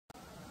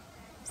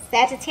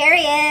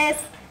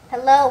Sagittarius,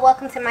 hello,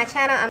 welcome to my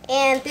channel,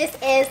 and this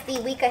is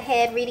the week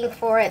ahead reading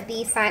for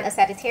the sign of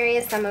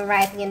Sagittarius, Sun, Moon,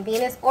 Rising, and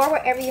Venus, or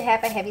wherever you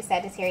have a heavy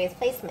Sagittarius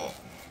placement.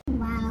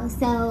 Wow,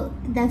 so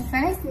the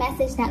first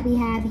message that we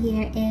have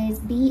here is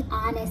be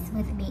honest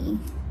with me.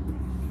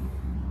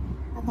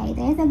 Okay,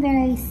 there's a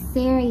very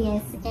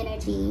serious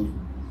energy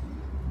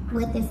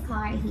with this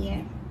card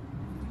here.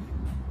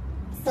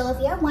 So if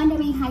you're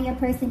wondering how your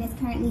person is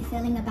currently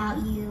feeling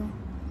about you,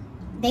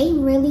 they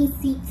really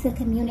seek to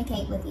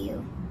communicate with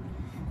you,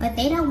 but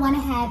they don't want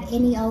to have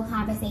any old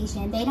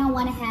conversation. They don't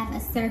want to have a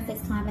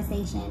surface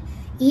conversation,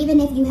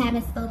 even if you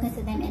haven't spoken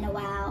to them in a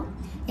while.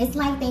 It's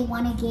like they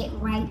want to get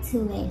right to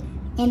it,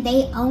 and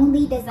they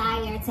only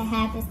desire to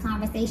have this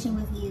conversation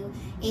with you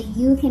if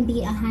you can be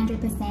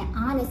 100%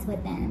 honest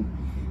with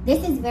them.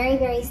 This is very,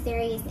 very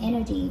serious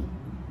energy,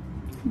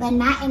 but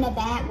not in a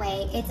bad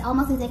way. It's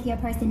almost as if your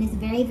person is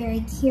very,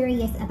 very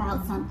curious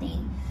about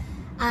something.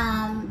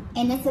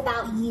 And it's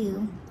about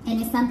you,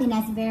 and it's something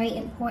that's very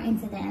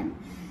important to them.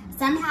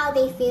 Somehow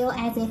they feel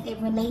as if it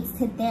relates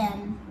to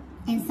them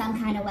in some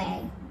kind of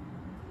way.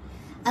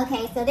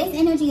 Okay, so this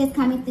energy is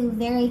coming through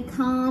very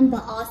calm,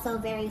 but also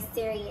very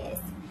serious.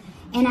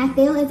 And I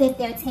feel as if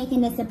they're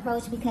taking this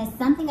approach because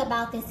something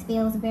about this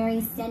feels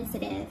very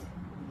sensitive.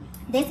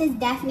 This is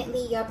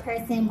definitely your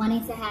person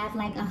wanting to have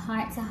like a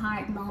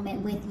heart-to-heart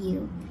moment with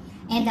you.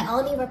 And the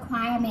only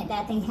requirement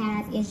that they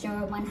have is your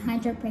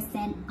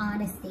 100%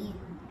 honesty.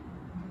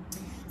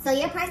 So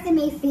your person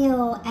may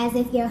feel as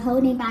if you're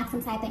holding back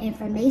some type of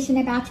information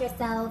about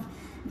yourself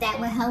that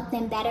will help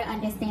them better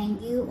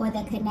understand you or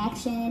the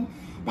connection.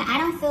 But I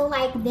don't feel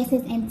like this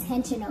is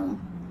intentional.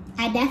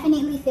 I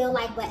definitely feel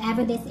like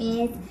whatever this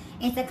is,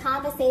 it's a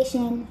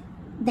conversation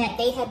that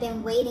they have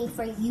been waiting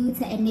for you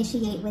to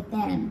initiate with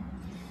them.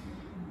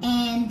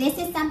 And this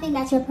is something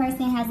that your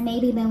person has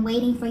maybe been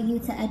waiting for you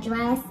to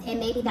address, and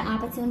maybe the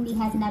opportunity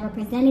has never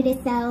presented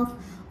itself,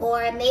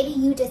 or maybe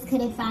you just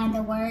couldn't find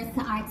the words to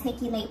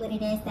articulate what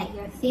it is that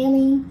you're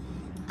feeling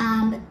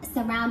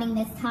surrounding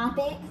this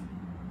topic.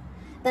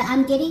 But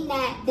I'm getting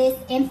that this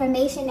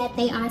information that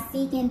they are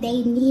seeking,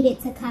 they need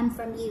it to come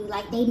from you.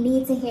 Like they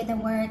need to hear the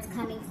words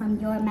coming from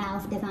your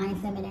mouth, Divine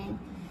Feminine.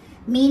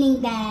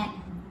 Meaning that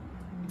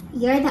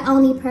you're the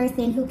only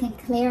person who can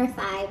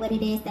clarify what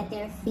it is that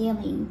they're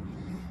feeling.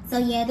 So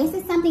yeah, this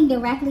is something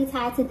directly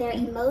tied to their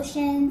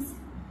emotions,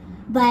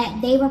 but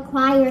they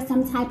require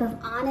some type of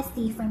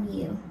honesty from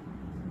you,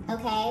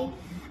 okay?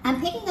 I'm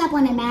picking up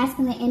on a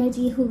masculine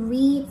energy who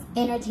reads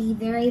energy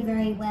very,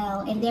 very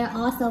well, and they're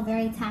also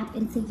very tapped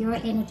into your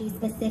energy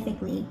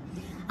specifically.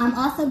 I'm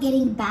also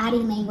getting body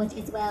language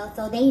as well,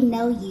 so they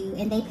know you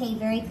and they pay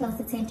very close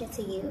attention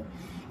to you.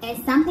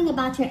 And something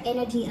about your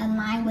energy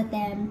aligned with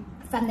them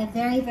from the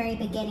very, very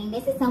beginning.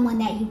 This is someone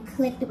that you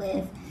clicked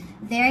with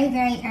very,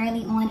 very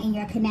early on in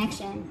your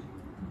connection.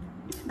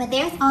 But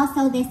there's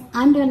also this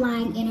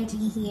underlying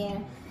energy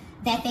here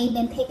that they've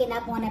been picking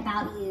up on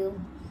about you.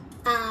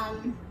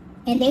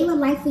 And they would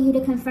like for you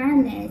to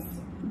confirm this,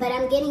 but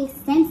I'm getting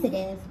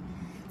sensitive.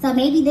 So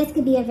maybe this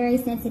could be a very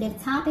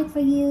sensitive topic for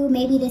you.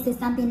 Maybe this is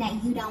something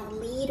that you don't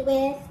lead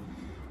with,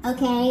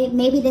 okay?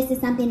 Maybe this is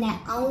something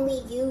that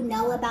only you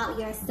know about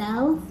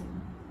yourself.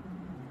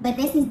 But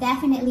this is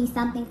definitely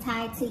something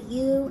tied to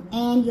you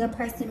and your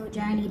personal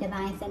journey,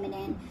 Divine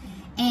Feminine.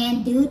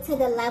 And due to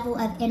the level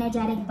of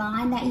energetic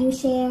bond that you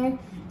share,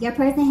 your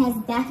person has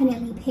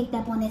definitely picked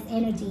up on this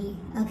energy,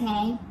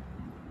 okay?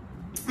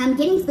 I'm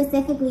getting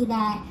specifically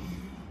that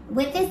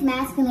with this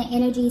masculine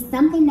energy,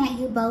 something that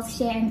you both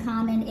share in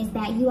common is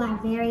that you are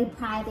very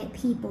private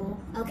people,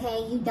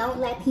 okay? You don't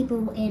let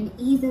people in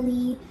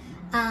easily,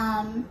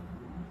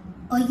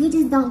 or you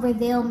just don't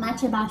reveal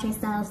much about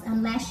yourselves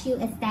unless you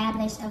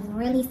establish a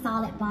really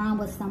solid bond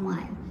with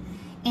someone.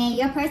 And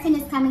your person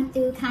is coming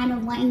through kind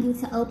of wanting you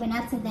to open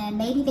up to them.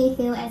 Maybe they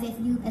feel as if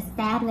you've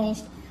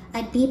established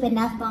a deep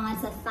enough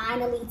bond to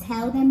finally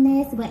tell them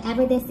this,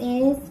 whatever this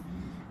is,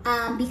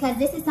 because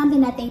this is something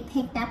that they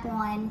picked up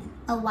on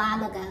a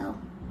while ago.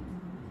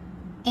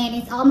 And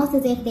it's almost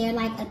as if they're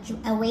like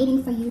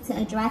waiting for you to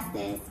address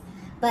this,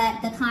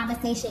 but the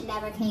conversation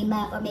never came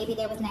up, or maybe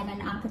there was never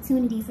an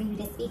opportunity for you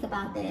to speak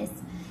about this.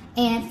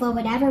 And for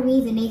whatever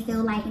reason, they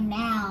feel like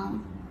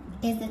now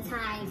is the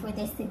time for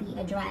this to be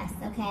addressed,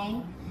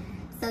 okay?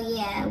 So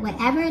yeah,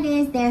 whatever it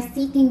is they're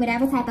seeking,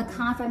 whatever type of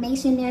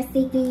confirmation they're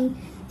seeking,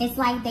 it's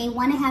like they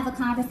want to have a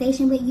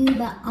conversation with you,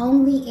 but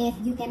only if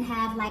you can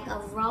have like a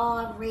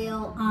raw,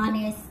 real,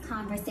 honest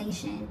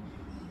conversation.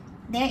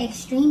 They're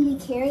extremely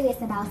curious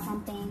about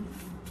something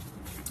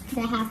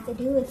that has to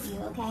do with you,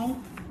 okay?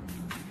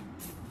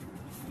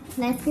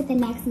 Let's get the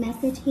next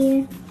message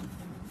here.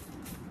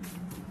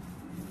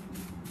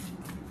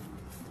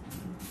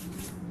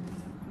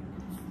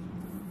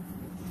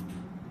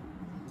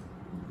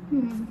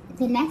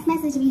 The next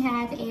message we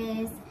have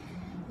is,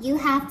 you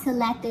have to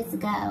let this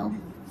go.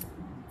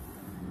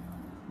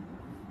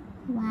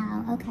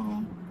 Wow,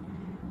 okay.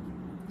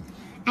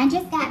 I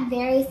just got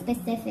very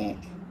specific.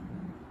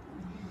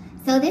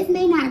 So this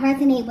may not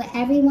resonate with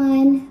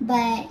everyone,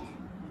 but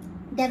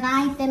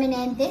Divine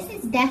Feminine, this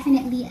is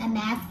definitely a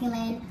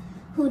masculine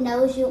who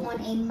knows you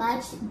on a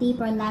much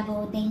deeper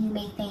level than you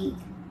may think.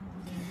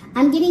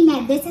 I'm getting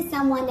that this is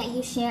someone that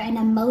you share an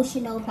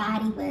emotional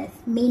body with,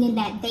 meaning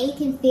that they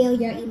can feel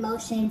your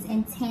emotions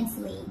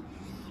intensely.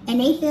 And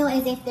they feel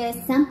as if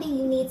there's something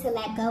you need to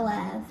let go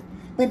of.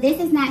 But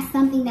this is not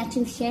something that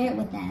you shared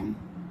with them.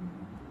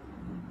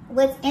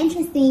 What's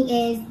interesting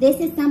is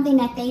this is something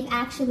that they've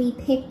actually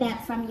picked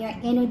up from your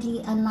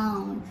energy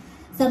alone.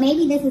 So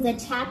maybe this is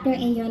a chapter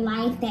in your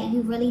life that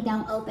you really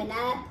don't open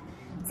up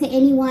to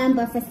anyone,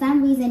 but for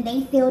some reason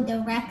they feel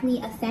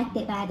directly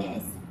affected by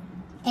this.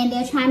 And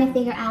they're trying to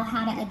figure out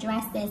how to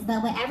address this.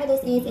 But whatever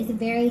this is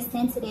very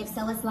sensitive.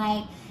 So it's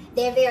like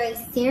they're very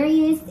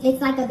serious.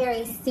 It's like a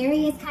very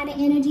serious kind of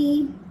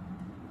energy.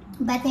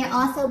 But they're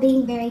also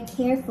being very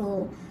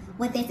careful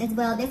with this as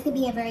well. This could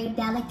be a very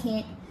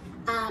delicate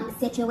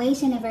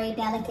situation, a very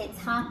delicate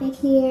topic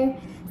here.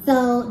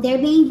 So they're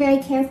being very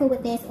careful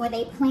with this, or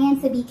they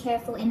plan to be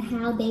careful in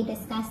how they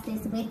discuss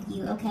this with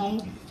you, okay?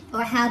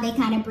 Or how they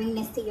kind of bring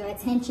this to your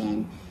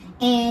attention.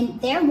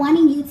 And they're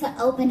wanting you to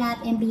open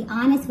up and be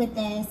honest with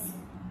this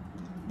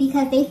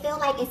because they feel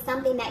like it's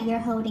something that you're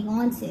holding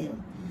on to.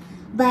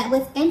 But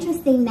what's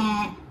interesting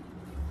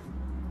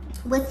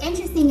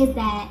is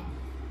that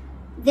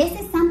this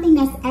is something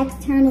that's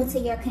external to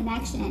your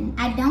connection.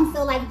 I don't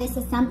feel like this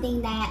is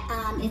something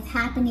that is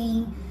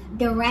happening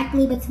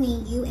directly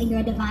between you and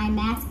your divine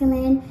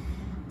masculine.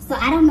 So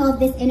I don't know if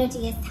this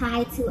energy is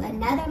tied to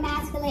another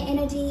masculine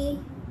energy.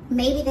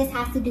 Maybe this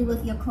has to do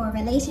with your core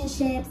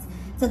relationships.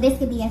 So this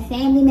could be a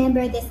family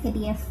member, this could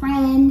be a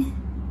friend,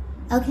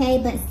 okay?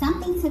 But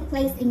something took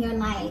place in your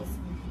life.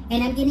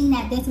 And I'm getting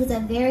that this was a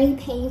very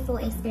painful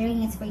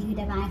experience for you,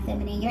 Divine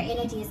Feminine. Your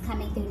energy is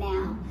coming through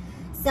now.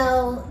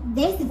 So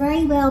this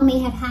very well may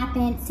have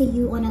happened to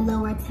you on a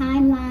lower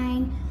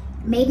timeline.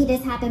 Maybe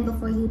this happened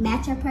before you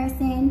met your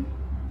person.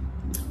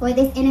 Or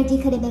this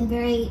energy could have been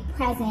very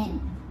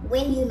present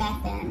when you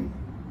met them.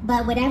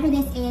 But whatever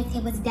this is,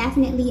 it was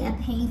definitely a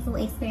painful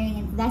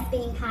experience that's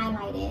being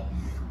highlighted.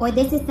 Or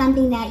this is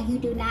something that you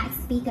do not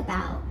speak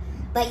about,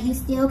 but you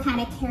still kind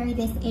of carry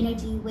this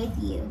energy with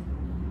you,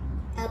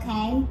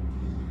 okay?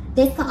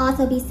 This could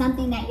also be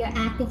something that you're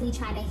actively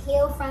trying to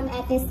heal from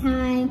at this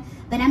time,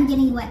 but I'm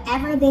getting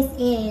whatever this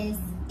is,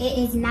 it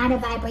is not a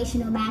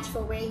vibrational match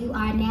for where you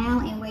are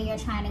now and where you're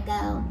trying to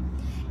go.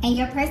 And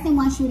your person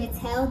wants you to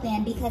tell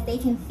them because they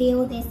can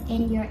feel this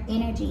in your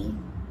energy,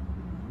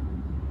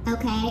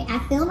 okay?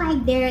 I feel like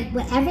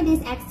whatever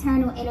this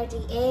external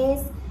energy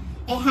is,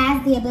 it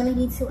has the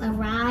ability to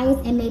arise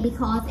and maybe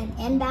cause an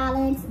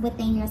imbalance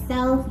within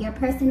yourself, your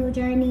personal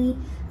journey,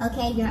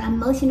 okay, your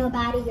emotional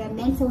body, your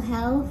mental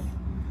health.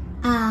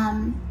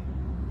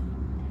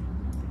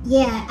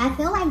 Yeah, I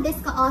feel like this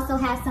could also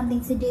have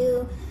something to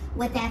do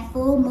with that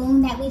full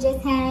moon that we just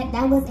had.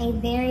 That was a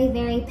very,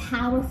 very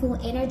powerful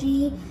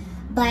energy,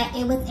 but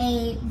it was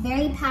a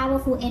very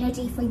powerful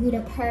energy for you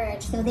to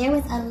purge. So there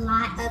was a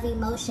lot of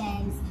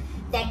emotions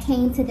that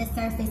came to the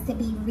surface to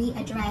be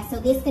readdressed. So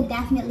this could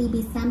definitely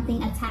be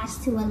something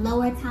attached to a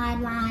lower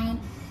timeline,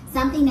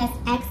 something that's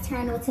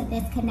external to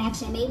this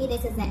connection. Maybe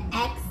this is an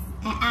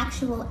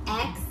actual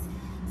ex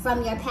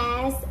from your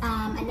past,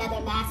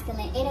 another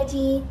masculine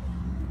energy,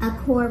 a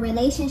core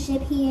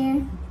relationship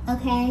here,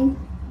 okay?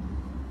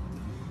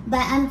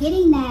 But I'm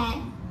getting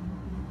that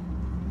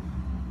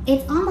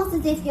it's almost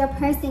as if your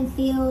person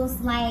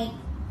feels like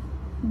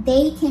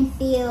they can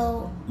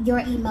feel your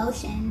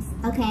emotions,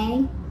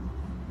 okay?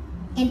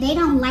 And they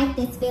don't like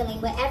this feeling.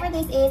 Whatever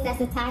this is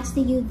that's attached to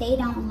you, they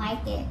don't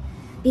like it.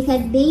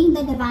 Because being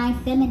the Divine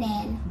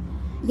Feminine,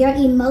 your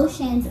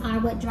emotions are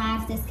what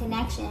drives this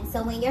connection.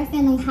 So when you're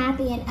feeling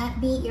happy and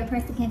upbeat, your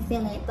person can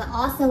feel it. But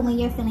also when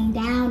you're feeling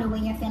down or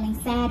when you're feeling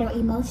sad or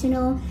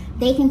emotional,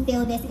 they can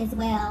feel this as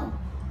well.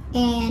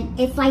 And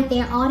it's like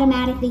they're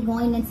automatically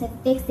going into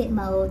fix-it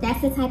mode.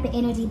 That's the type of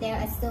energy they're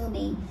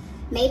assuming.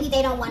 Maybe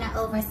they don't want to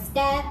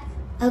overstep,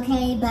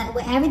 okay? But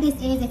whatever this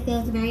is, it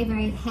feels very,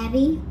 very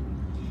heavy.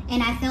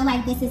 And I feel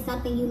like this is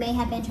something you may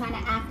have been trying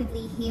to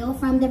actively heal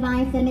from,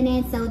 Divine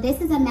Feminine. So this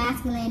is a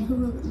masculine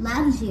who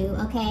loves you,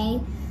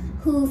 okay?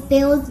 Who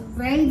feels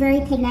very,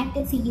 very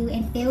connected to you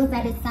and feels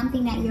that it's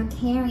something that you're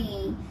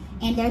carrying.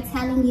 And they're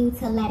telling you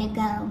to let it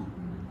go.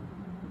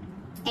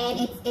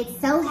 And it's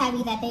so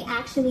heavy that they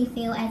actually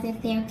feel as if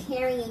they're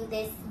carrying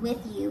this with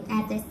you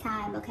at this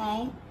time,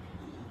 okay?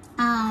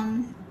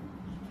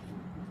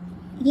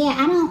 Yeah,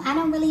 I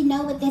don't really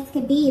know what this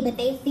could be, but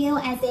they feel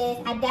as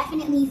if, I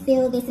definitely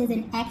feel this is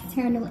an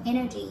external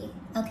energy,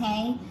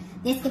 okay?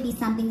 This could be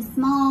something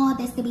small.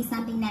 This could be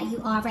something that you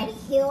already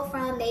healed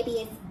from. Maybe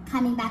it's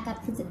coming back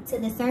up to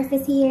the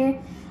surface here.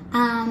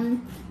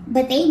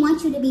 But they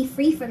want you to be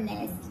free from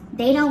this.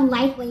 They don't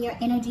like when your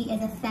energy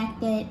is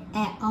affected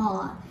at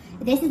all.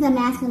 This is a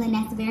masculine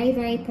that's very,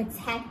 very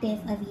protective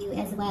of you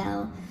as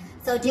well.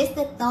 So just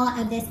the thought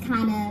of this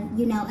kind of,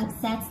 you know,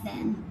 upsets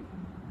them.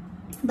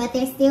 But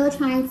they're still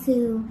trying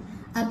to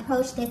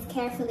approach this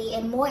carefully.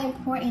 And more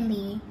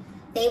importantly,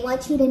 they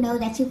want you to know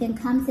that you can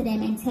come to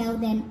them and tell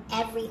them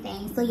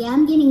everything. So yeah,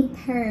 I'm getting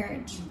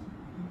purge.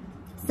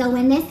 So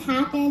when this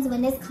happens,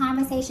 when this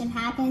conversation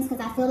happens,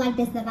 because I feel like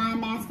this divine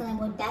masculine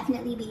will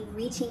definitely be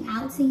reaching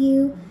out to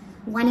you,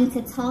 wanting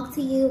to talk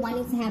to you,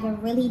 wanting to have a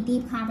really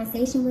deep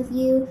conversation with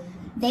you.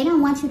 They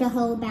don't want you to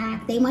hold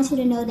back. They want you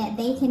to know that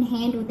they can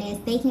handle this.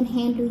 They can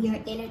handle your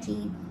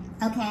energy,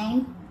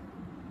 okay?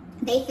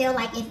 They feel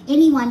like if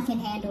anyone can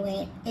handle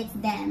it, it's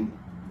them.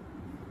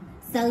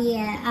 So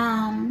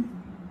yeah,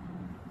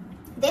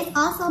 this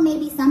also may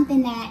be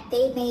something that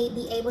they may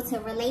be able to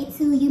relate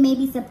to. You may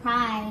be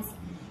surprised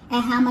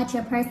at how much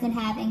your person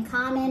have in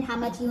common, how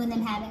much you and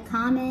them have in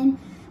common.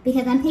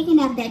 Because I'm picking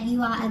up that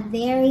you are a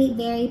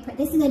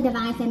this is a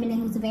divine feminine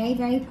who's very,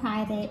 very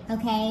private,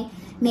 okay?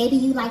 Maybe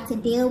you like to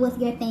deal with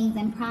your things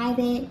in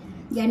private.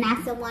 You're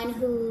not someone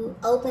who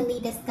openly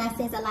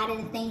discusses a lot of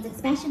the things,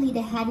 especially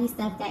the heavy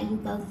stuff that you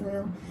go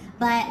through.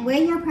 But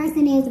where your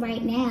person is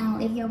right now,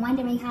 if you're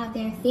wondering how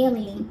they're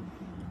feeling,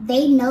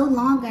 they no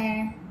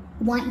longer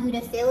want you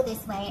to feel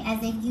this way, as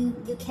if you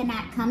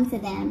cannot come to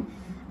them.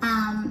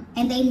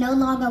 And they no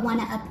longer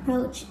want to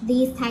approach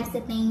these types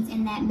of things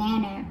in that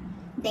manner.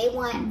 They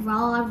want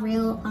raw,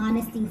 real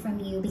honesty from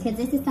you, because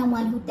this is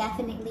someone who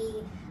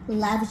definitely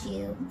loves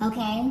you,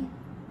 okay?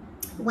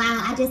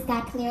 Wow, I just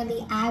got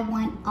clearly, I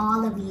want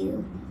all of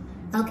you,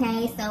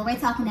 okay? So we're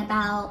talking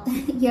about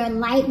your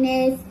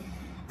lightness,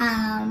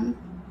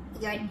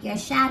 your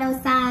shadow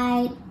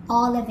side,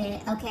 all of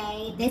it,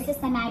 okay? This is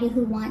somebody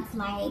who wants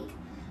like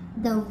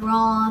the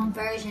raw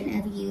version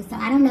of you. So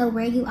I don't know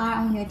where you are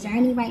on your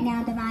journey right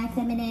now, divine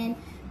feminine.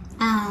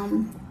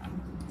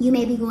 You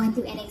may be going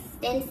through an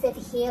extensive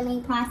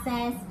healing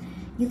process.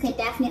 You could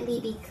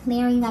definitely be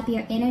clearing up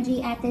your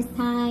energy at this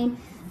time,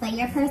 but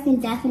your person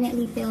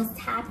definitely feels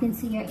tapped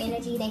into your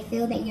energy. They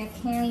feel that you're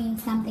carrying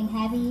something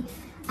heavy,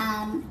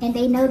 and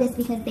they know this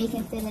because they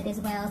can feel it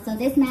as well. So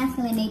this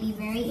masculine may be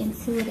very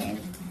intuitive,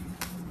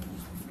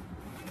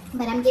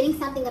 but I'm getting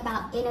something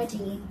about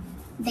energy.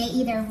 They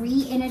either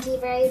read energy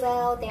very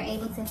well, they're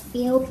able to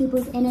feel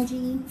people's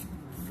energy.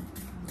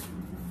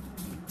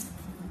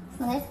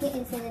 So let's get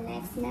into the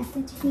next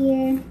message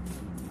here.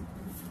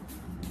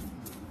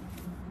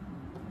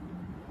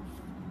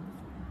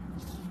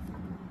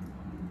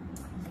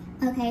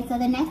 Okay, so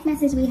the next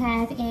message we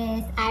have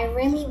is, I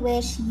really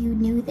wish you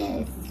knew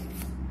this.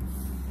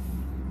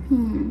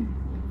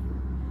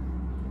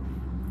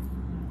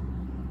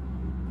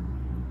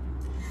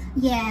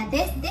 Yeah,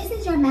 this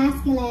is your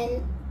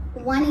masculine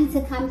wanting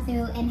to come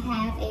through and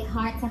have a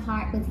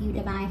heart-to-heart with you,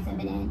 divine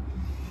feminine.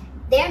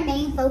 Their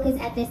main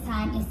focus at this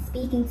time is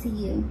speaking to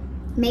you.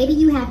 Maybe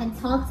you haven't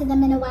talked to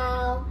them in a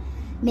while.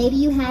 Maybe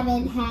you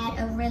haven't had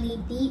a really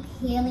deep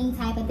healing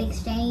type of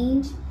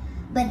exchange,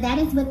 but that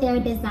is what they're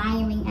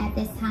desiring at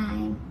this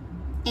time.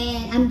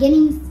 And I'm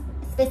getting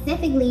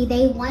specifically,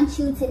 they want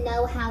you to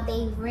know how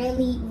they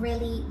really,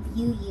 really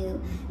view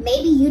you.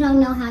 Maybe you don't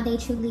know how they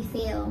truly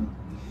feel.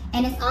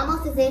 And it's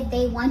almost as if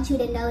they want you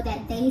to know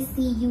that they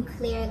see you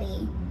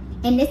clearly.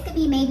 And this could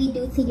be maybe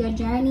due to your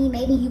journey.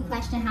 Maybe you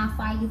question how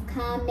far you've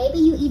come. Maybe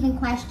you even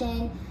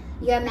question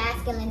your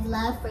masculine's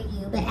love for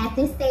you. But at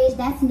this stage,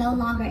 that's no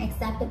longer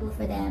acceptable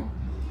for them.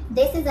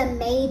 This is a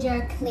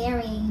major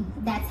clearing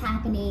that's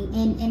happening.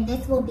 And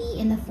this will be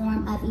in the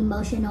form of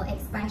emotional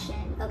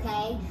expression,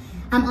 okay?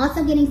 I'm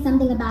also getting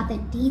something about the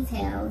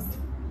details.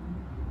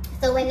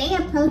 So when they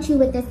approach you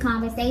with this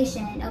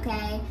conversation,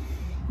 okay,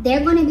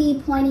 they're going to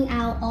be pointing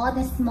out all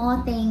the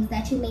small things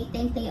that you may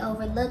think they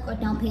overlook or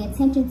don't pay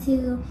attention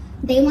to.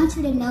 They want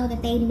you to know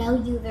that they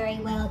know you very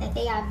well, that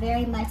they are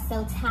very much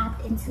so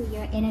tapped into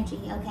your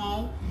energy,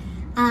 okay?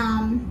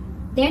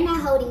 They're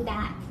not holding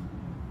back.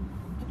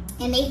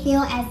 And they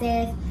feel as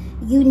if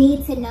you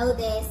need to know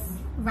this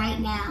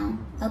right now,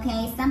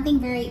 okay? Something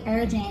very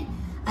urgent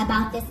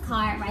about this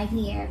card right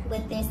here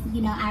with this,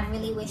 you know, I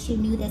really wish you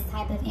knew this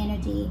type of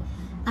energy.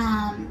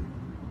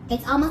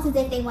 It's almost as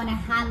if they want to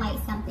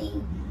highlight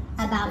something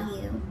about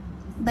you.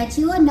 But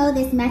you will know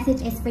this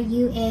message is for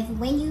you if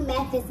when you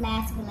met this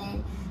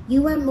masculine,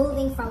 you were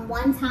moving from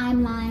one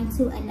timeline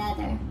to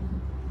another.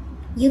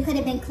 You could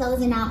have been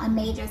closing out a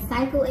major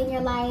cycle in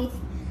your life,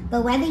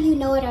 but whether you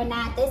know it or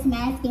not, this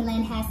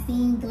masculine has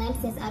seen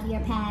glimpses of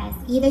your past.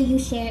 Either you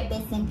shared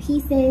bits and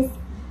pieces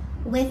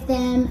with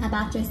them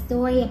about your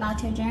story,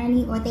 about your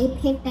journey, or they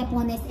picked up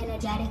on this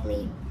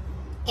energetically.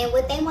 And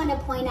what they want to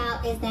point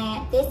out is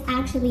that this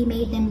actually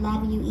made them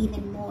love you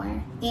even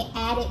more. It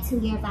added to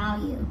your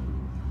value,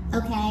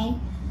 okay?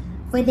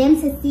 For them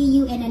to see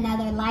you in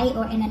another light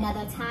or in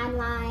another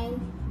timeline,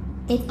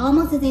 it's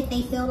almost as if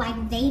they feel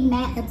like they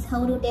met a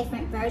total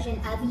different version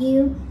of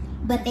you,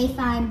 but they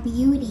find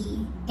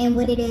beauty in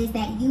what it is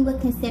that you would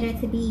consider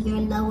to be your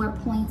lower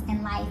points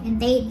in life. And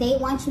they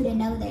want you to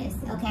know this,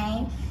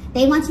 okay?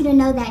 They want you to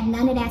know that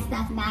none of that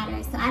stuff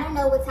matters. So I don't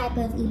know what type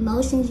of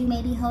emotions you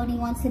may be holding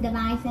on to,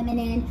 divine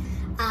feminine,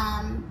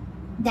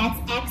 that's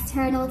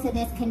external to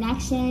this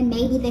connection.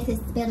 Maybe this is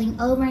spilling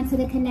over into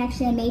the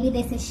connection. Maybe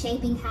this is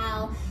shaping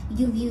how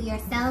you view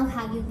yourself,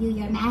 how you view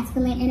your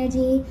masculine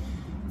energy.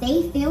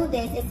 They feel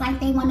this. It's like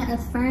they want to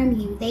affirm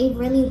you. They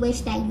really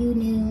wish that you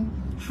knew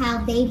how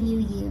they view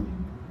you.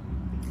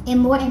 And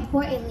more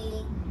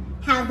importantly,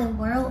 how the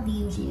world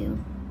views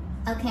you,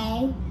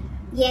 okay?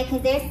 Yeah,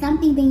 because there's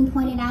something being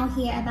pointed out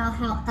here about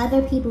how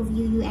other people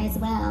view you as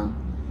well.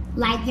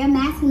 Like, your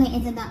masculine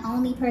isn't the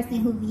only person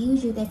who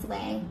views you this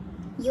way.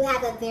 You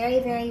have a very,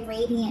 very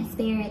radiant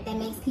spirit that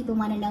makes people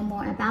want to know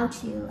more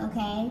about you,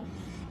 okay?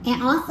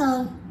 And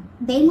also,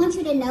 they want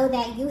you to know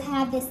that you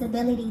have this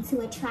ability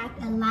to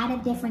attract a lot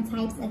of different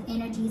types of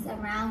energies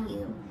around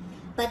you.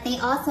 But they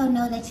also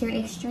know that you're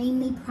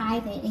extremely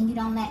private and you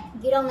don't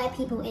let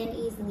people in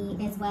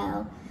easily as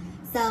well.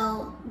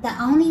 So the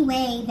only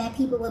way that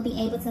people will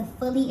be able to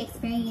fully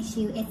experience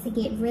you is to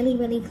get really,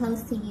 really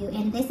close to you.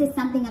 And this is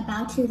something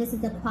about you. This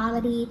is a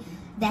quality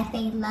that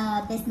they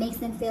love. This makes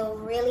them feel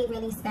really,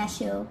 really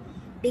special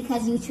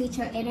because you treat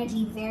your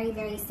energy very,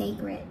 very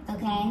sacred,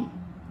 okay?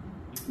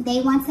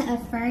 They want to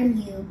affirm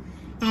you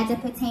as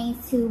it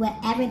pertains to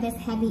whatever this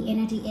heavy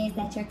energy is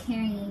that you're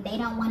carrying. They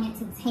don't want it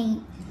to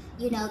taint,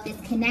 you know, this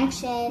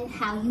connection,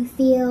 how you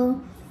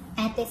feel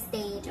at this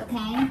stage,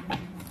 okay?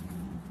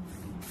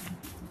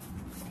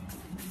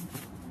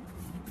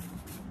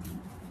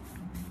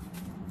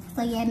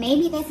 So yeah,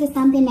 maybe this is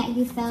something that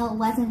you felt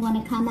wasn't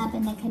going to come up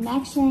in the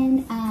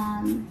connection.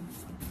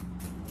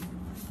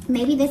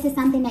 Maybe this is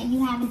something that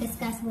you haven't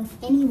discussed with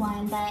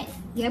anyone, but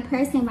your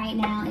person right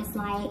now is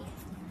like,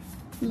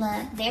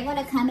 look, they're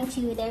going to come at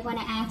you. They're going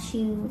to ask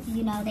you,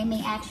 you know, they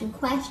may ask you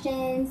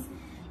questions.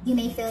 You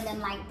may feel them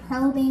like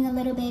probing a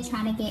little bit,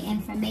 trying to get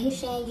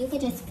information. You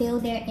could just feel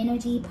their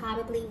energy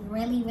probably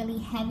really, really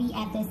heavy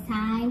at this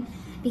time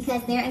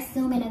because they're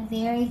assuming a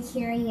very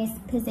curious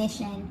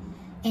position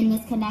in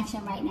this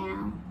connection right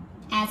now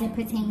as it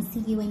pertains to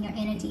you and your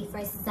energy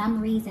for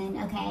some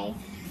reason, okay?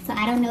 So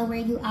I don't know where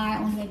you are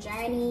on your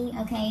journey,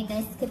 okay?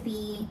 This could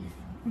be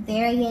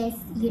various,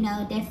 you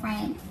know,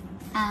 different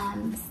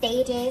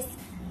stages.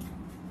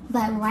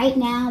 But right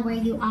now where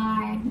you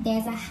are,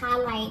 there's a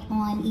highlight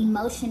on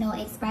emotional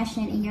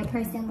expression and your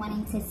person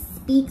wanting to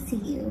speak to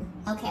you,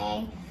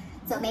 okay?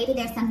 So maybe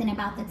there's something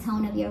about the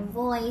tone of your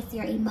voice,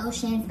 your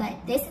emotions, but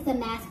this is a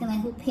masculine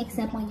who picks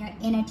up on your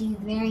energy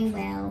very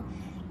well.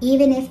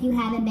 Even if you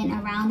haven't been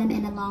around them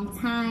in a long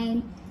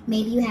time,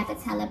 maybe you have a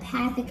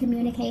telepathic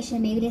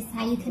communication. Maybe this is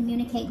how you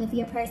communicate with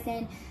your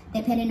person,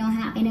 depending on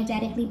how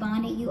energetically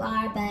bonded you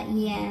are. But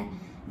yeah,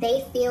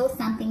 they feel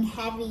something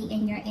heavy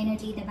in your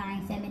energy,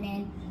 Divine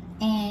Feminine,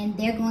 and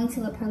they're going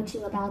to approach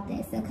you about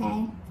this,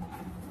 okay?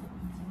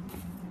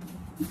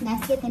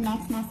 Let's get the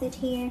next message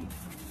here.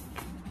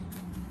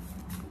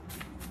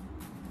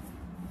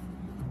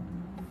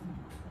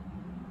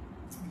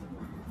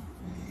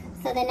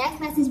 So the next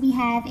message we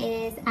have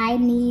is, I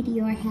need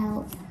your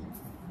help.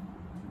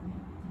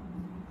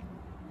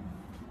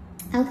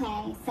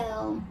 Okay,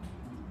 so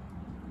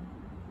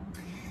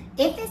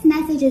if this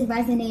message is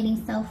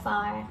resonating so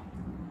far,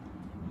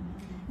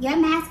 your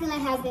masculine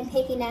has been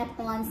picking up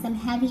on some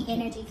heavy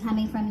energy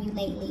coming from you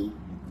lately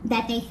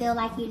that they feel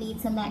like you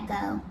need to let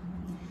go.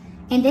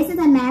 And this is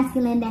a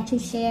masculine that you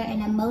share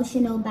an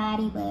emotional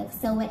body with.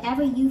 So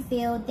whatever you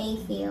feel, they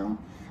feel.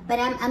 But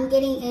I'm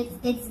getting,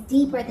 it's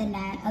deeper than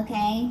that,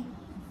 okay?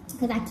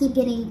 Because I keep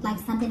getting like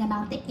something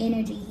about the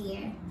energy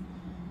here.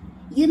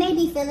 You may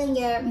be feeling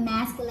your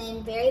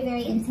masculine very,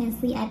 very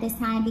intensely at this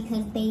time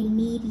because they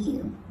need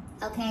you,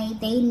 okay?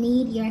 They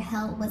need your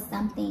help with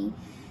something.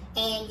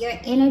 And your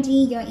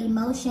energy, your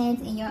emotions,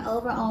 and your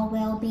overall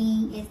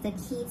well-being is the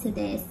key to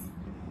this.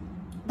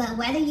 But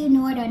whether you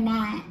know it or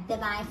not,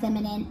 Divine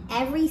Feminine,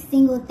 every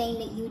single thing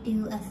that you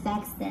do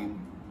affects them.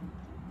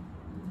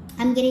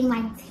 I'm getting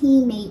like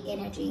teammate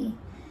energy.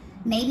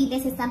 Maybe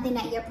this is something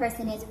that your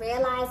person is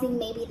realizing.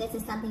 Maybe this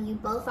is something you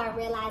both are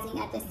realizing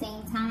at the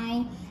same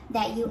time,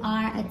 that you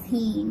are a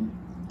team.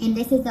 And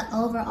this is the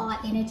overall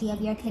energy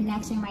of your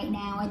connection right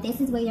now, or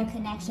this is where your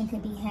connection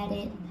could be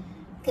headed,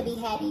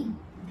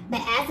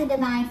 But as a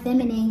Divine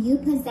Feminine, you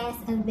possess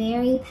a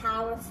very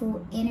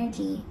powerful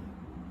energy.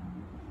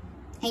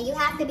 And you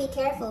have to be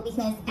careful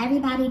because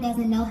everybody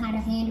doesn't know how to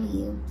handle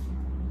you.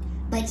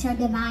 But your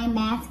Divine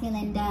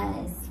Masculine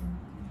does.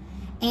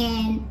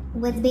 And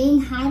what's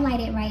being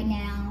highlighted right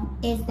now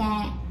is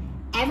that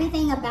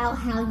everything about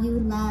how you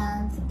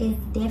love is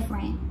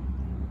different.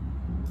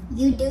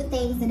 You do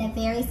things in a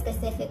very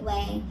specific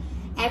way.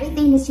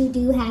 Everything that you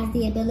do has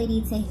the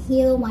ability to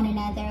heal one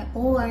another,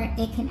 or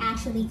it can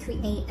actually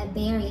create a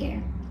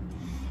barrier.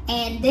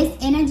 And this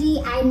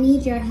energy, I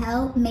need your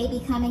help, may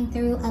be coming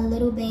through a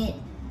little bit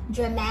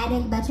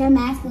dramatic, but your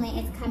masculine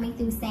is coming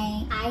through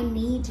saying, I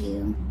need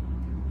you.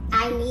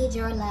 I need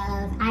your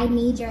love. I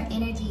need your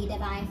energy,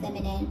 Divine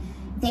Feminine.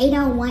 They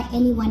don't want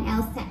anyone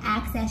else to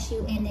access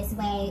you in this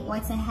way or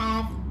to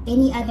have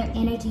any other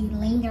energy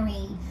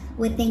lingering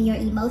within your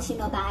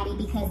emotional body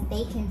because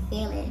they can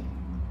feel it.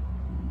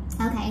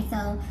 Okay,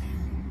 so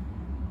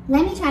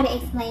let me try to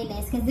explain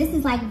this because this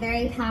is like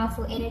very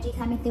powerful energy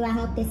coming through. I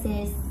hope this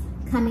is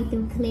coming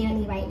through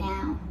clearly right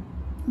now.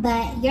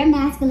 But your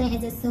masculine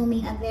is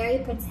assuming a very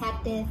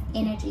protective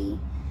energy.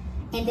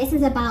 And this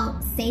is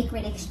about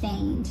sacred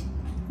exchange.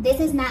 This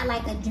is not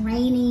like a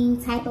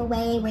draining type of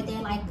way where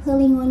they're like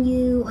pulling on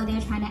you or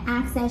they're trying to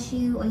access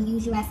you or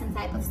use you as some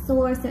type of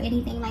source or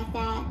anything like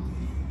that.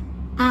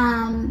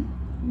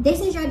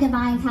 This is your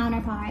divine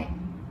counterpart,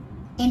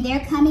 and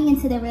they're coming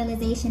into the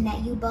realization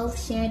that you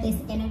both share this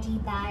energy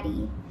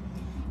body,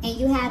 and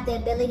you have the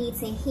ability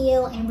to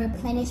heal and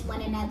replenish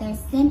one another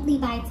simply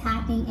by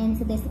tapping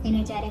into this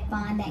energetic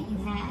bond that you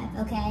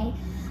have, okay?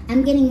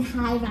 I'm getting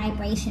high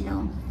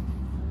vibrational.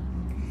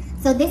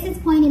 So this is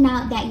pointing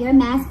out that your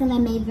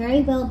masculine may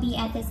very well be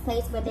at this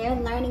place where they're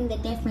learning the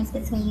difference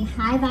between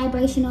high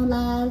vibrational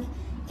love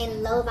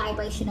and low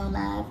vibrational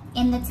love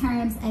in the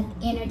terms of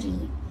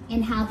energy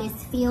and how this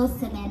feels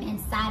to them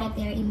inside of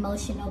their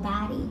emotional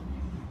body.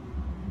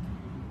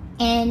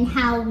 And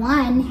how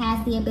one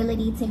has the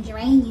ability to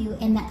drain you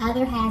and the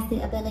other has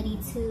the ability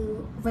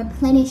to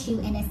replenish you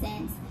in a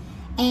sense.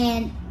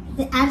 And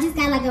I've just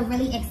got like a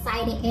really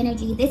excited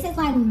energy. This is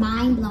like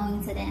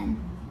mind-blowing to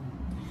them.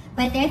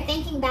 But they're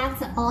thinking back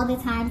to all the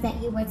times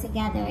that you were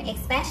together,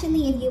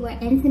 especially if you were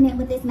intimate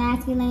with this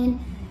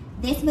masculine.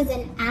 This was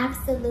an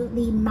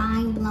absolutely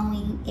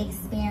mind-blowing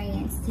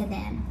experience to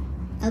them,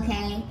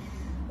 okay?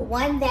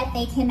 One that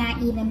they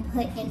cannot even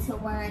put into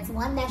words,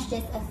 one that's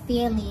just a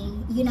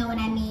feeling, you know what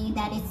I mean,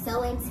 that is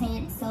so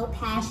intense, so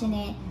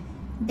passionate,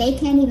 they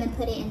can't even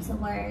put it into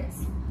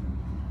words.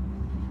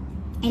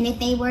 And if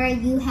they were,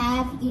 you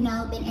have, you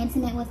know, been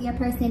intimate with your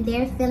person,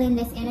 they're feeling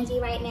this energy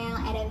right now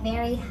at a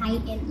very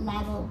heightened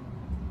level.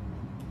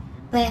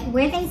 But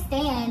where they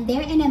stand,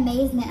 they're in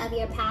amazement of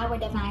your power,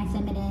 divine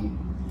feminine.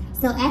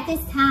 So at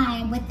this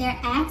time, what they're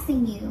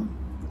asking you,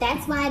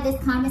 that's why this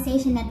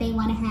conversation that they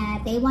want to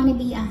have, they want to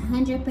be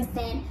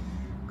 100%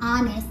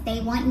 honest.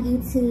 They want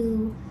you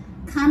to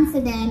come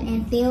to them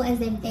and feel as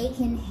if they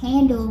can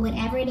handle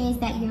whatever it is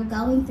that you're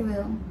going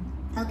through,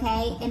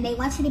 okay? And they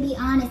want you to be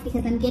honest,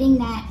 because I'm getting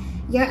that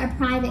you're a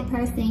private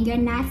person. You're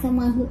not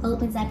someone who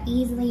opens up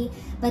easily,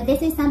 but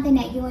this is something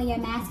that you and your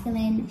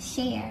masculine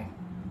share,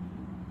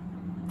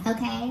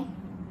 okay?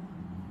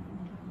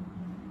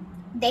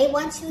 They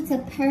want you to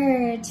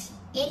purge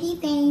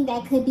anything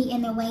that could be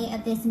in the way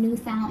of this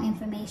newfound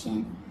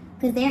information,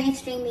 because they're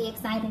extremely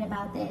excited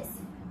about this.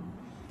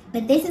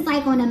 But this is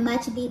like on a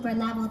much deeper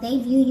level. They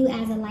view you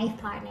as a life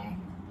partner.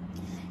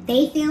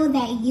 They feel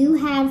that you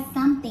have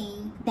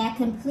something that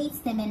completes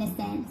them in a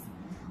sense,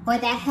 or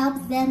that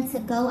helps them to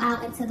go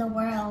out into the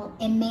world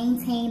and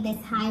maintain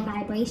this high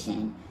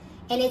vibration.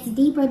 And it's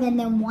deeper than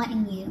them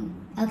wanting you,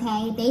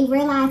 okay? They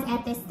realize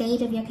at this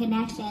stage of your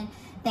connection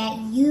that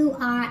you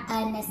are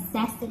a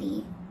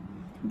necessity,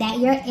 that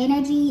your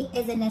energy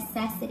is a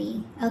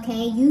necessity,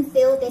 okay? You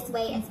feel this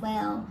way as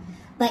well.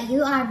 But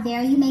you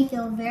may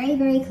feel very,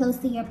 very close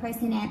to your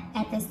person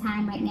at this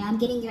time right now. I'm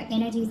getting your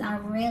energies are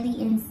really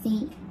in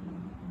sync.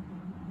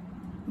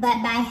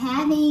 But by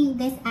having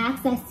this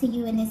access to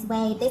you in this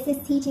way, this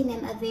is teaching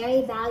them a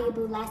very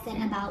valuable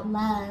lesson about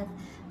love,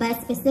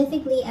 but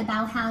specifically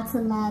about how to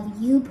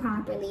love you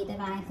properly,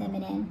 divine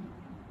feminine.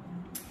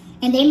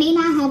 And they may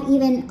not have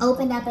even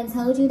opened up and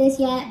told you this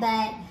yet,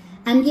 but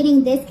I'm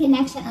getting this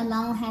connection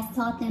alone has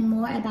taught them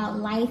more about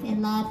life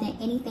and love than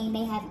anything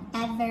they have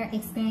ever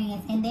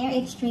experienced. And they're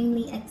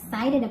extremely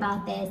excited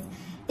about this.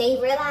 They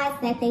realize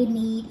that they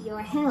need your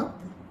help,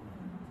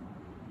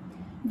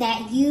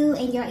 that you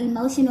and your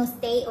emotional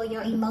state or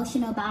your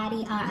emotional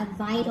body are a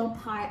vital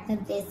part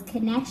of this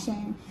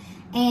connection.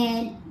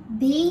 And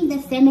being the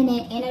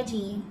feminine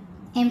energy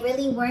and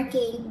really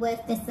working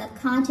with the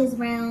subconscious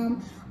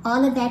realm,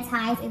 all of that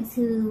ties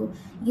into,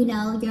 you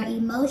know, your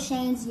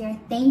emotions, your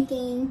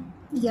thinking,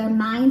 your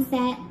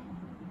mindset.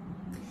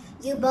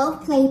 You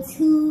both play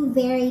two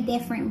very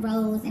different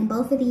roles, and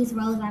both of these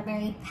roles are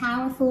very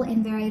powerful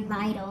and very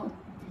vital.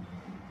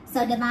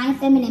 So divine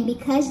feminine,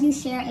 because you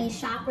share a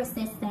chakra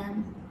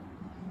system,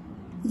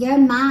 your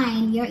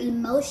mind, your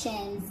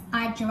emotions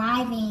are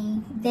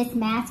driving this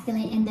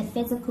masculine in the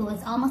physical.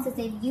 It's almost as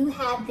if you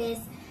have this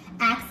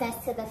access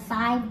to the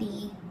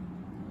 5D,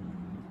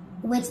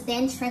 which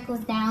then trickles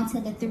down to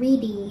the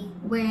 3D,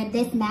 where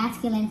this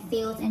masculine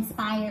feels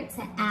inspired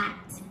to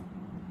act.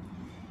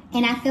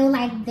 And I feel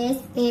like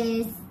this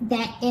is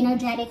that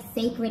energetic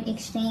sacred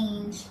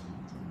exchange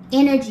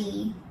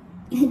energy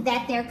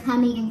that they're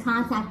coming in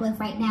contact with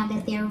right now,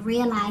 that they're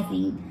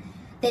realizing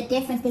the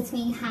difference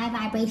between high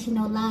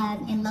vibrational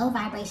love and low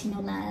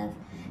vibrational love,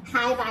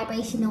 high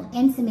vibrational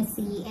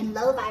intimacy and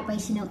low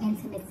vibrational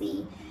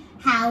intimacy,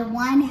 how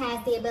one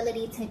has the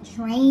ability to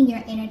drain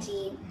your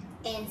energy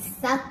and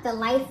suck the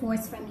life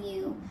force from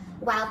you,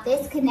 while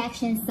this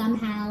connection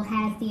somehow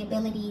has the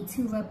ability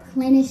to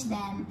replenish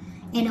them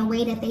in a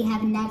way that they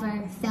have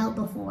never felt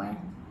before.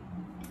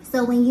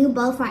 So when you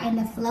both are in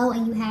the flow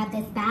and you have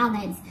this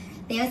balance,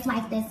 there's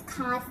like this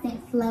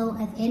constant flow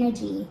of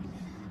energy.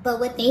 But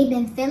what they've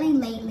been feeling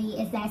lately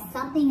is that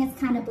something is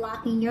kind of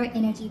blocking your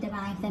energy,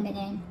 divine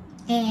feminine.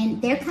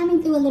 And they're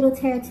coming through a little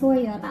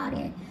territorial about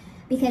it,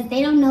 because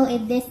they don't know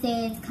if this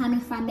is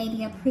coming from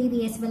maybe a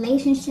previous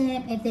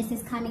relationship, if this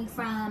is coming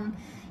from,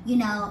 you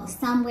know,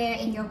 somewhere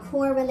in your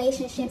core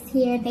relationships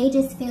here. They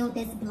just feel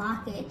this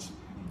blockage.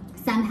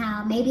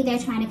 somehow. Maybe they're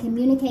trying to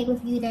communicate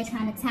with you. They're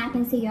trying to tap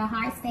into your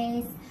heart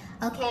space.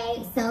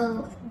 Okay,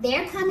 so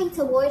they're coming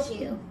towards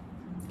you.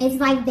 It's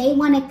like they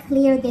want to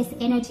clear this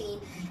energy.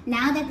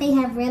 Now that they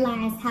have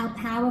realized how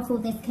powerful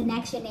this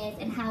connection is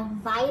and how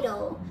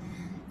vital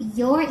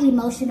your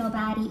emotional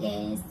body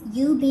is,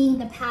 you being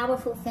the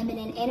powerful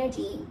feminine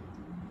energy,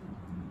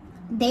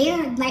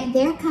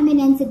 they're coming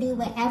in to do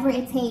whatever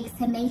it takes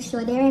to make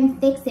sure they're in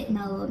fix-it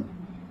mode.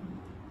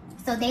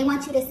 So they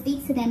want you to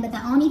speak to them, but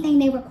the only thing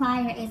they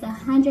require is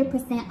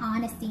 100%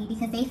 honesty,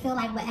 because they feel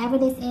like whatever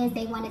this is,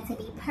 they want it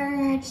to be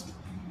purged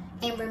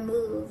and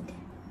removed.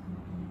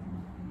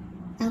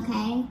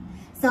 Okay?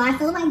 So I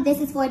feel like this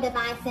is for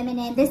Divine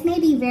Feminine. This may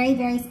be very,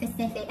 very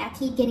specific. I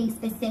keep getting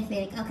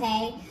specific,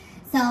 okay?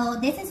 So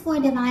this is for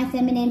Divine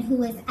Feminine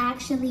who is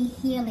actually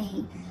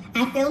healing.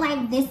 I feel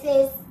like this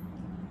is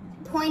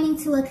pointing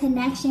to a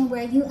connection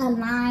where you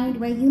aligned,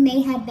 where you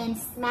may have been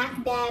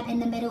smack dab in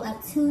the middle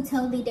of two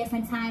totally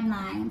different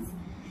timelines.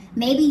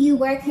 Maybe you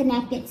were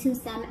connected to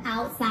some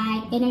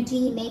outside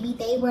energy. Maybe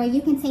they were.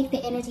 You can take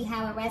the energy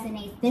how it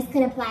resonates. This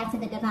could apply to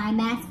the Divine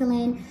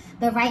Masculine,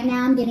 but right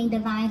now I'm getting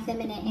Divine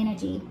Feminine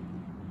energy.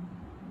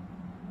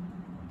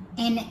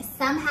 And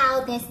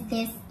somehow this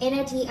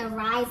energy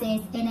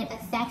arises and it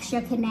affects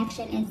your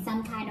connection in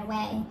some kind of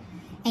way.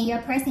 And your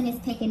person is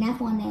picking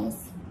up on this.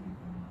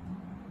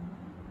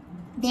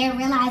 They're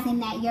realizing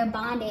that you're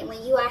bonded.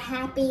 When you are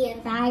happy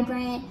and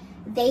vibrant,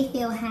 they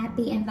feel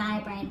happy and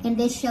vibrant. And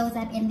this shows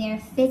up in their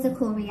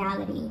physical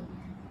reality.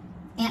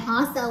 And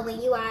also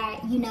when you are,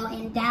 you know,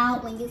 in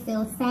doubt, when you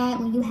feel sad,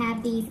 when you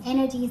have these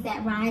energies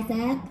that rise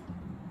up,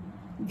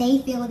 they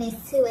feel this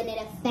too, and it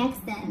affects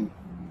them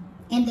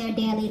in their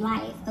daily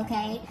life,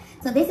 okay?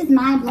 So this is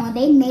mind-blowing.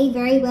 They may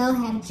very well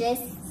have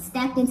just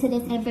stepped into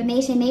this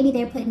information. Maybe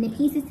they're putting the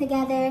pieces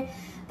together.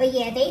 But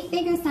yeah, they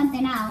figured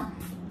something out.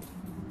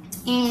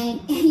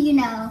 And, you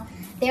know,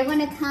 they're going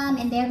to come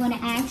and they're going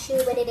to ask you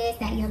what it is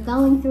that you're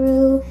going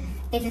through.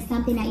 Is it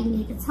something that you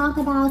need to talk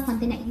about,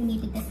 something that you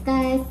need to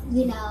discuss?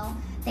 You know,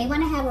 they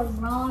want to have a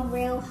raw,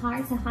 real,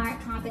 heart-to-heart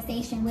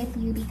conversation with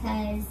you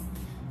because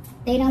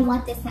they don't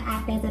want this to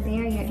act as a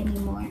barrier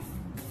anymore,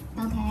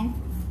 okay?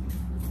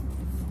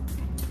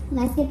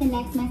 Let's get the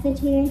next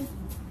message here.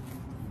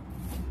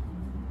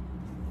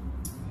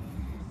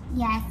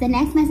 Yes, the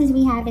next message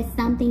we have is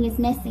something is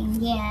missing.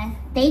 Yeah,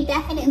 they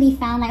definitely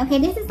found like, okay,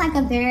 this is like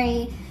a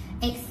very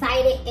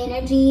excited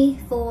energy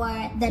for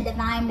the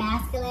Divine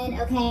Masculine,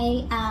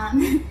 okay?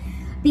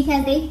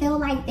 Because they feel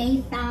like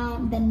they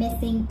found the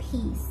missing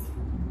piece.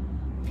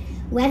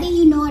 Whether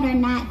you know it or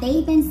not,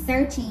 they've been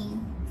searching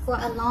for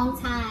a long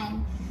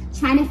time,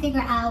 trying to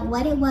figure out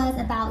what it was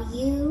about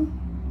you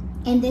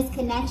and this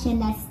connection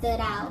that stood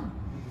out.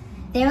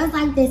 There was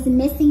like this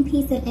missing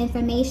piece of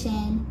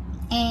information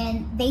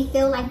and they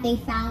feel like they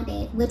found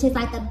it, which is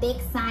like a big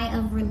sigh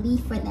of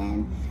relief for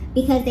them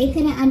because they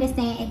couldn't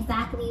understand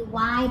exactly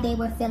why they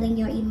were feeling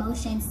your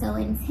emotions so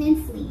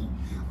intensely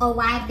or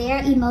why their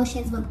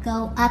emotions would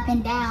go up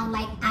and down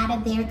like out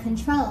of their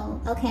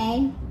control,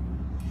 okay?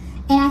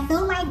 And I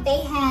feel like they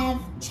have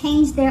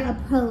changed their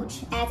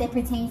approach as it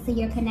pertains to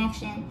your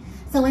connection.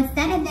 So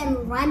instead of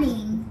them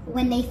running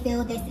when they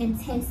feel this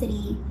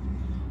intensity,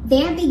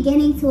 they're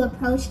beginning to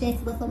approach this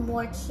with a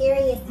more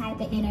curious type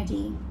of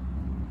energy,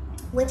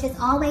 which is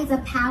always a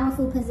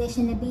powerful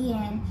position to be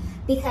in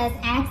because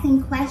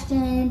asking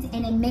questions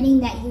and admitting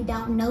that you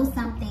don't know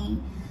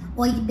something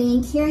or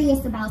being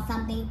curious about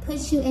something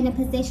puts you in a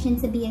position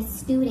to be a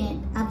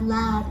student of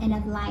love and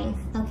of life,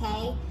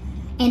 okay?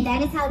 And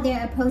that is how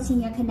they're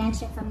approaching your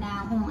connection from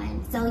now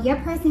on. So your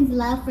person's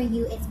love for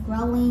you is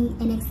growing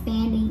and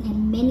expanding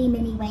in many,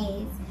 many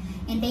ways.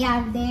 And they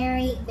are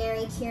very,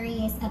 very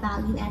curious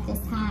about you at this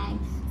time.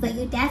 But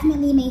you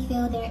definitely may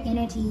feel their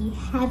energy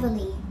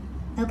heavily,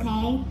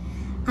 okay?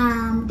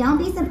 Don't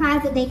be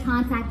surprised if they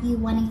contact you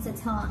wanting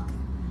to talk.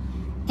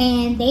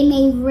 And they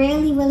may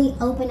really, really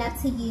open up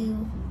to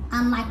you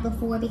unlike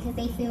before because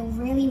they feel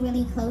really,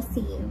 really close to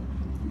you.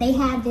 They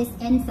have this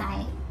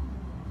insight.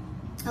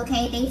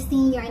 Okay, they've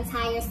seen your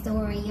entire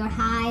story, your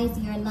highs,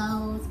 your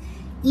lows.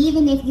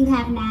 Even if you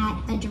have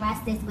not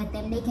addressed this with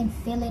them, they can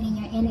feel it in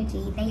your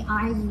energy. They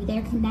are you.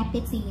 They're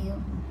connected to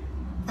you.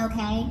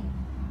 Okay?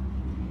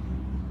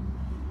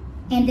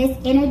 And this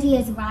energy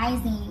is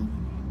rising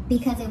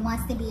because it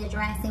wants to be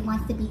addressed. It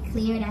wants to be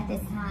cleared at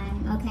this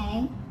time.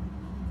 Okay?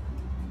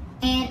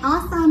 And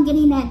also I'm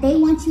getting that they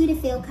want you to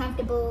feel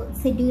comfortable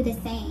to do the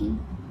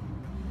same.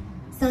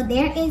 So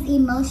there is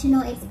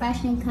emotional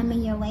expression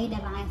coming your way,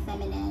 Divine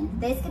Feminine.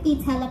 This could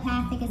be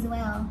telepathic as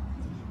well,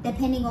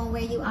 depending on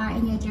where you are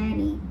in your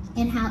journey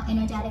and how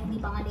energetically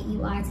bonded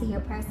you are to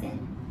your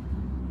person.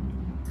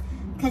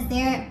 Because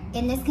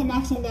in this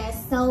connection, there are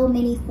so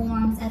many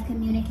forms of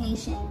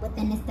communication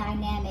within this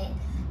dynamic.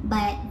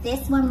 But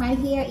this one right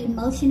here,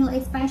 emotional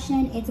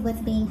expression, is what's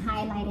being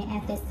highlighted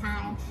at this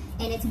time.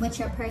 And it's what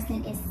your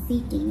person is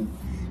seeking.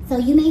 So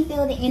you may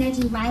feel the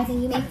energy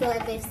rising. You may feel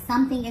as if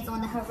something is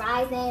on the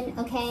horizon,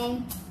 okay?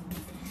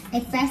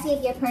 Especially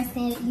if your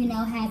person, you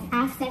know, has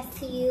access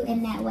to you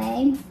in that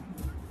way.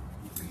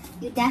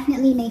 You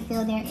definitely may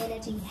feel their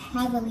energy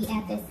heavily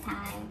at this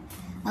time,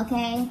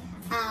 okay?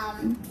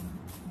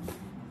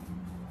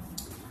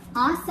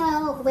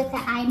 Also, with the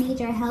I need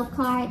your help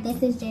card,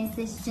 this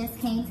just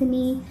came to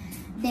me.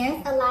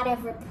 There's a lot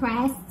of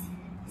repressed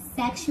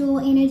sexual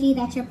energy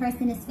that your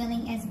person is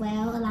feeling as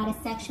well. A lot of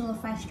sexual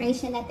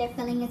frustration that they're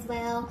feeling as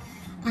well.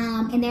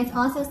 And there's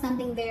also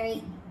something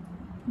very,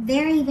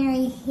 very,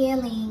 very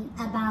healing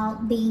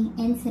about being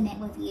intimate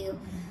with you.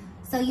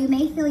 So you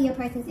may feel your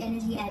person's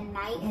energy at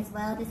night as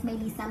well. This may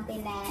be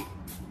something that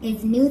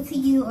is new to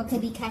you or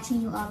could be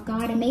catching you off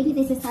guard. And maybe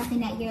this is something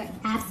that you're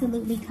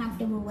absolutely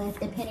comfortable with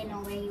depending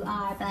on where you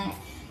are. But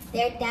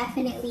they're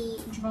definitely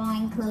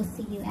drawing close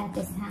to you at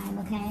this time,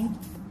 okay?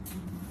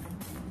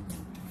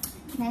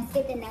 Let's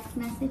get the next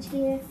message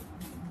here.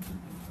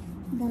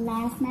 The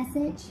last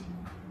message.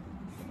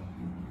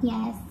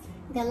 Yes.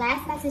 The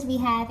last message we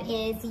have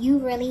is you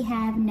really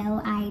have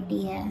no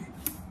idea.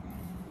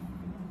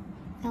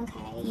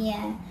 Okay,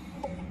 yeah.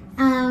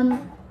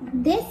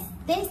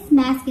 This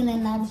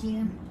masculine loves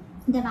you,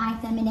 divine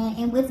feminine,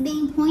 and what's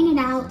being pointed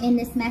out in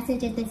this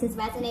message, if this is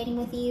resonating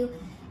with you,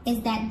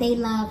 is that they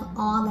love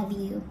all of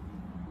you.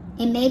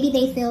 And maybe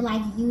they feel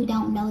like you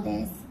don't know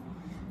this,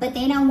 but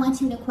they don't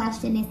want you to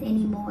question this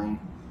anymore.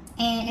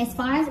 And as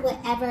far as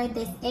whatever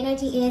this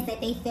energy is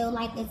that they feel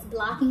like it's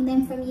blocking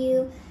them from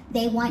you,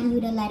 they want you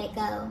to let it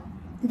go.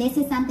 This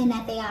is something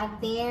that they are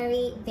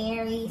very,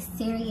 very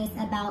serious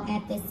about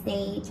at this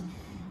stage.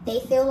 They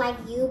feel like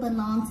you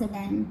belong to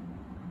them.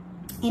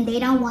 And they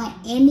don't want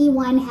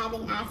anyone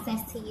having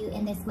access to you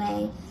in this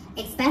way,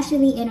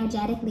 especially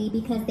energetically,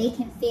 because they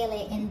can feel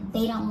it and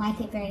they don't like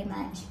it very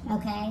much,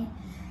 okay?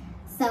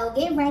 So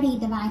get ready,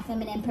 divine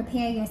feminine.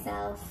 Prepare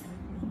yourself,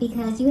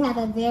 because you have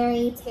a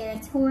very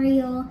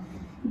territorial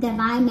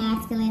divine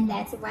masculine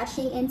that's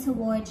rushing in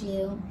towards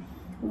you,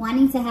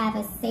 wanting to have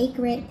a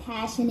sacred,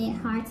 passionate,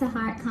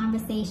 heart-to-heart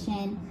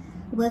conversation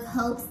with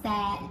hopes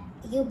that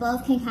you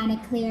both can kind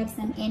of clear up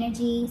some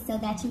energy so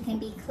that you can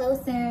be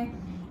closer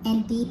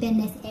and deepen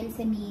this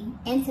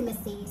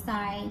intimacy,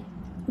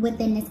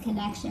 within this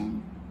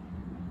connection.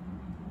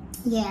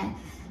 Yeah,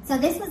 so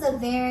this was a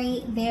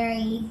very,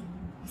 very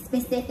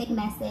specific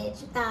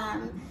message.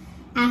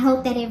 I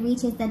hope that it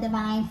reaches the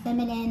divine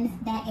feminine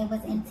that it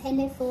was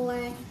intended for.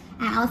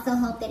 I also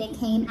hope that it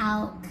came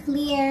out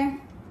clear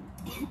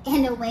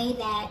in a way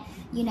that,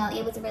 you know,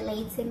 it was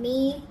relayed to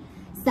me.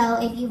 So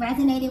if you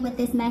resonated with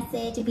this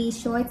message, be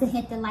sure to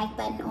hit the like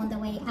button on the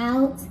way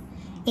out.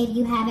 If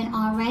you haven't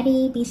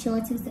already, be sure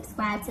to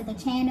subscribe to the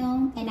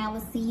channel, and I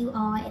will see you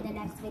all in the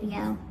next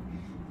video.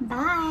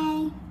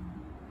 Bye.